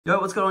Yo,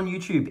 what's going on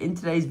YouTube? In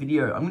today's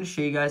video, I'm going to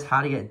show you guys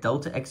how to get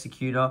Delta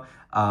Executor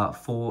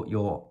for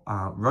your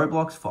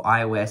Roblox for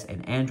iOS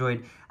and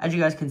Android. As you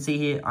guys can see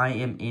here, I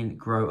am in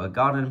Grow a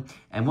Garden,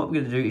 and what we're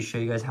going to do is show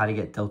you guys how to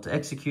get Delta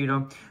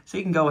Executor so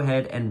you can go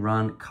ahead and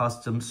run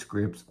custom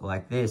scripts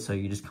like this. So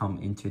you just come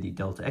into the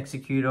Delta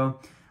Executor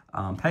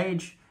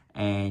page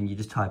and you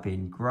just type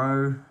in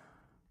Grow.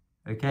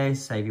 Okay,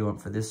 save you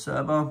want for this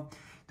server,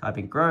 type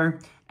in Grow,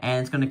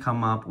 and it's going to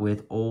come up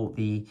with all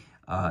the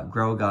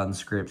Grow a Garden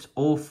scripts,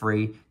 all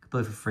free,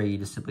 completely for free. You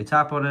just simply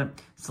tap on it,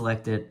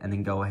 select it, and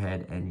then go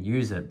ahead and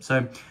use it.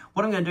 So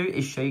what I'm going to do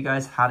is show you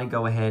guys how to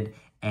go ahead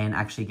and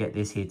actually get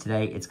this here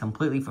today. It's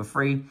completely for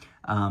free,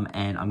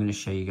 and I'm going to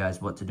show you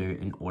guys what to do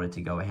in order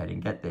to go ahead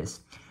and get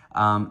this.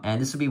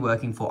 And this will be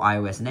working for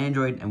iOS and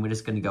Android, and we're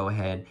just going to go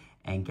ahead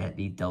and get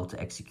the Delta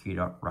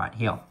Executor right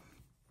here.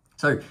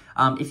 So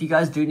if you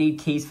guys do need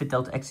keys for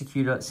Delta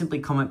Executor, simply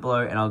comment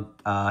below and I'll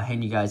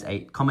hand you guys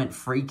a comment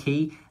free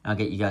key, and I'll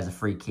get you guys a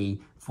free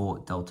key for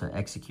Delta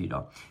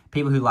Executor.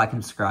 People who like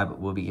and subscribe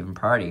will be given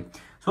priority.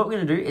 So what we're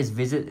going to do is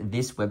visit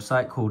this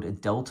website called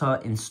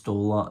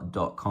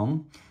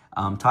deltainstaller.com.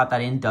 Type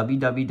that in,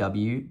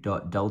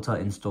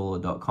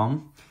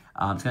 www.deltainstaller.com.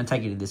 It's going to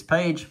take you to this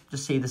page.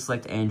 Just see the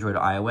select Android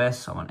or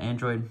iOS. I'm on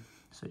Android,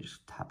 so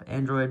just tap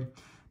Android,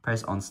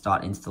 press on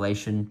Start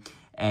Installation.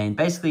 And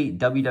basically,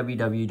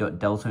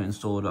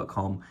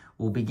 www.deltainstaller.com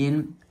will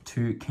begin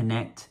to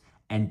connect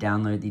and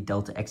download the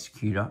Delta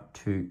Executor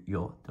to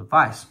your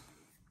device.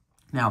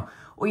 Now,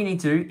 all you need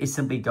to do is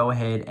simply go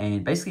ahead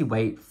and basically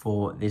wait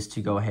for this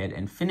to go ahead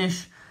and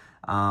finish.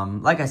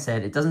 Like I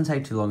said, it doesn't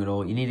take too long at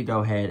all. You need to go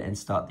ahead and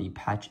start the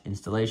patch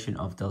installation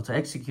of Delta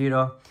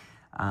Executor.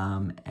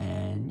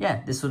 And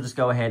yeah, this will just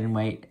go ahead and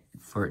wait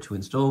for it to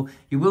install.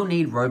 You will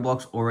need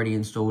Roblox already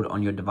installed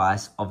on your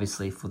device,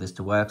 obviously, for this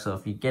to work. So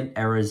if you get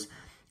errors,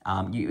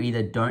 you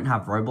either don't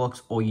have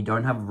Roblox or you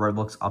don't have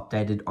Roblox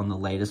updated on the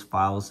latest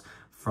files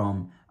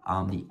from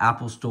the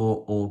Apple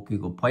Store or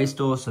Google Play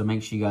Store. So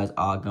make sure you guys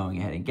are going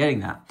ahead and getting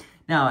that.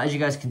 Now, as you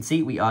guys can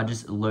see, we are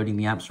just loading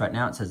the apps right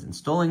now. It says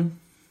installing.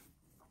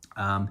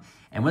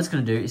 And what it's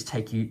going to do is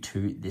take you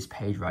to this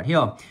page right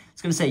here.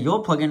 It's going to say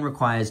your plugin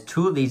requires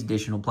 2 of these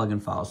additional plugin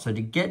files. So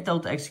to get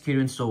Delta Executor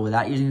installed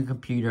without using a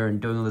computer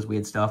and doing all this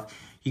weird stuff,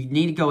 you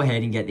need to go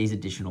ahead and get these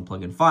additional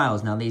plugin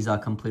files. Now, these are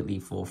completely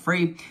for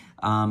free.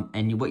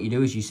 And what you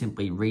do is you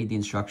simply read the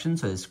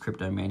instructions. So there's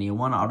Cryptomania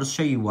 1. I'll just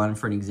show you one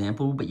for an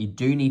example, but you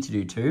do need to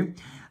do 2.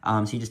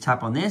 So you just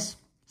tap on this.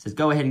 It says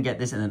go ahead and get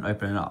this and then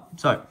open it up.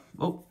 So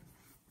what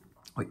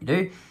you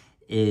do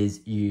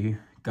is you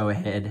go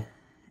ahead,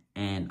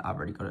 and I've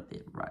already got it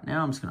there right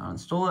now. I'm just going to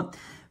uninstall it,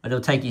 but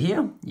it'll take you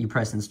here. You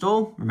press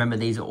install. Remember,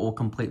 these are all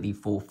completely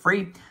for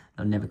free.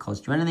 They'll never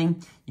cost you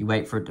anything. You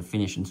wait for it to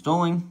finish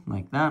installing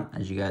like that,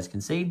 as you guys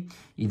can see.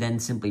 You then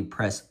simply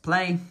press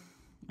play.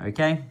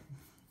 Okay.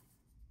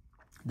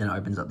 Then it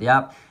opens up the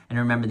app. And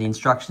remember, the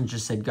instructions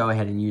just said go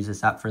ahead and use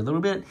this app for a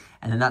little bit,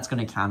 and then that's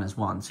going to count as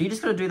one. So you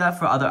just got to do that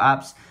for other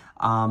apps,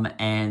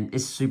 and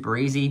it's super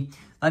easy.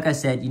 Like I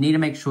said, you need to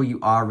make sure you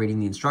are reading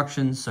the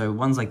instructions. So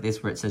ones like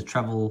this where it says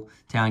travel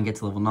town, get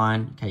to level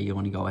 9. Okay, you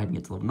want to go ahead and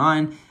get to level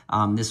 9.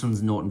 This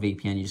one's Norton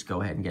VPN. You just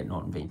go ahead and get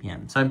Norton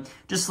VPN. So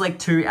just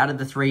select 2 out of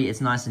the 3.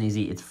 It's nice and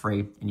easy. It's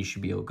free, and you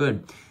should be all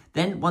good.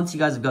 Then once you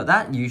guys have got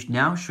that, you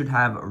now should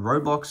have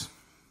Roblox,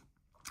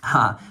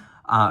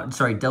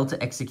 Delta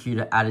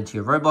Executor added to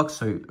your Roblox.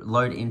 So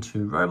load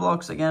into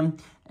Roblox again,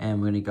 and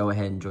we're going to go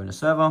ahead and join a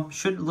server.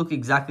 Should look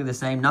exactly the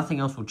same. Nothing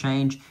else will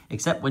change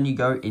except when you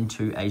go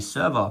into a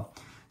server.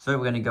 So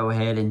we're going to go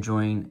ahead and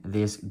join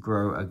this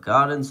Grow a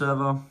Garden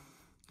server.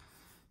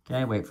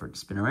 Okay, wait for it to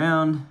spin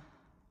around.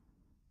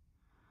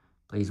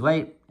 Please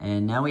wait.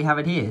 And now we have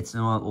it here. It's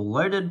now all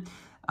loaded.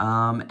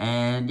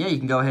 And yeah, you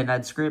can go ahead and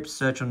add scripts,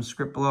 search on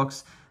script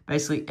blocks.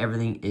 Basically,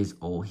 everything is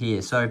all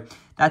here. So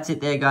that's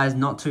it there, guys.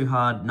 Not too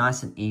hard,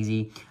 nice and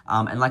easy.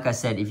 And like I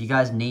said, if you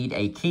guys need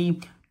a key,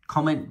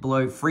 comment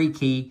below free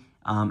key.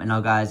 And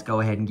I'll guys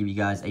go ahead and give you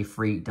guys a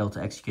free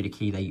Delta Executor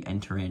key that you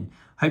enter in.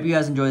 Hope you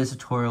guys enjoy this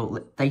tutorial.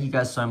 Thank you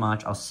guys so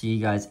much. I'll see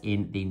you guys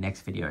in the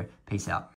next video. Peace out.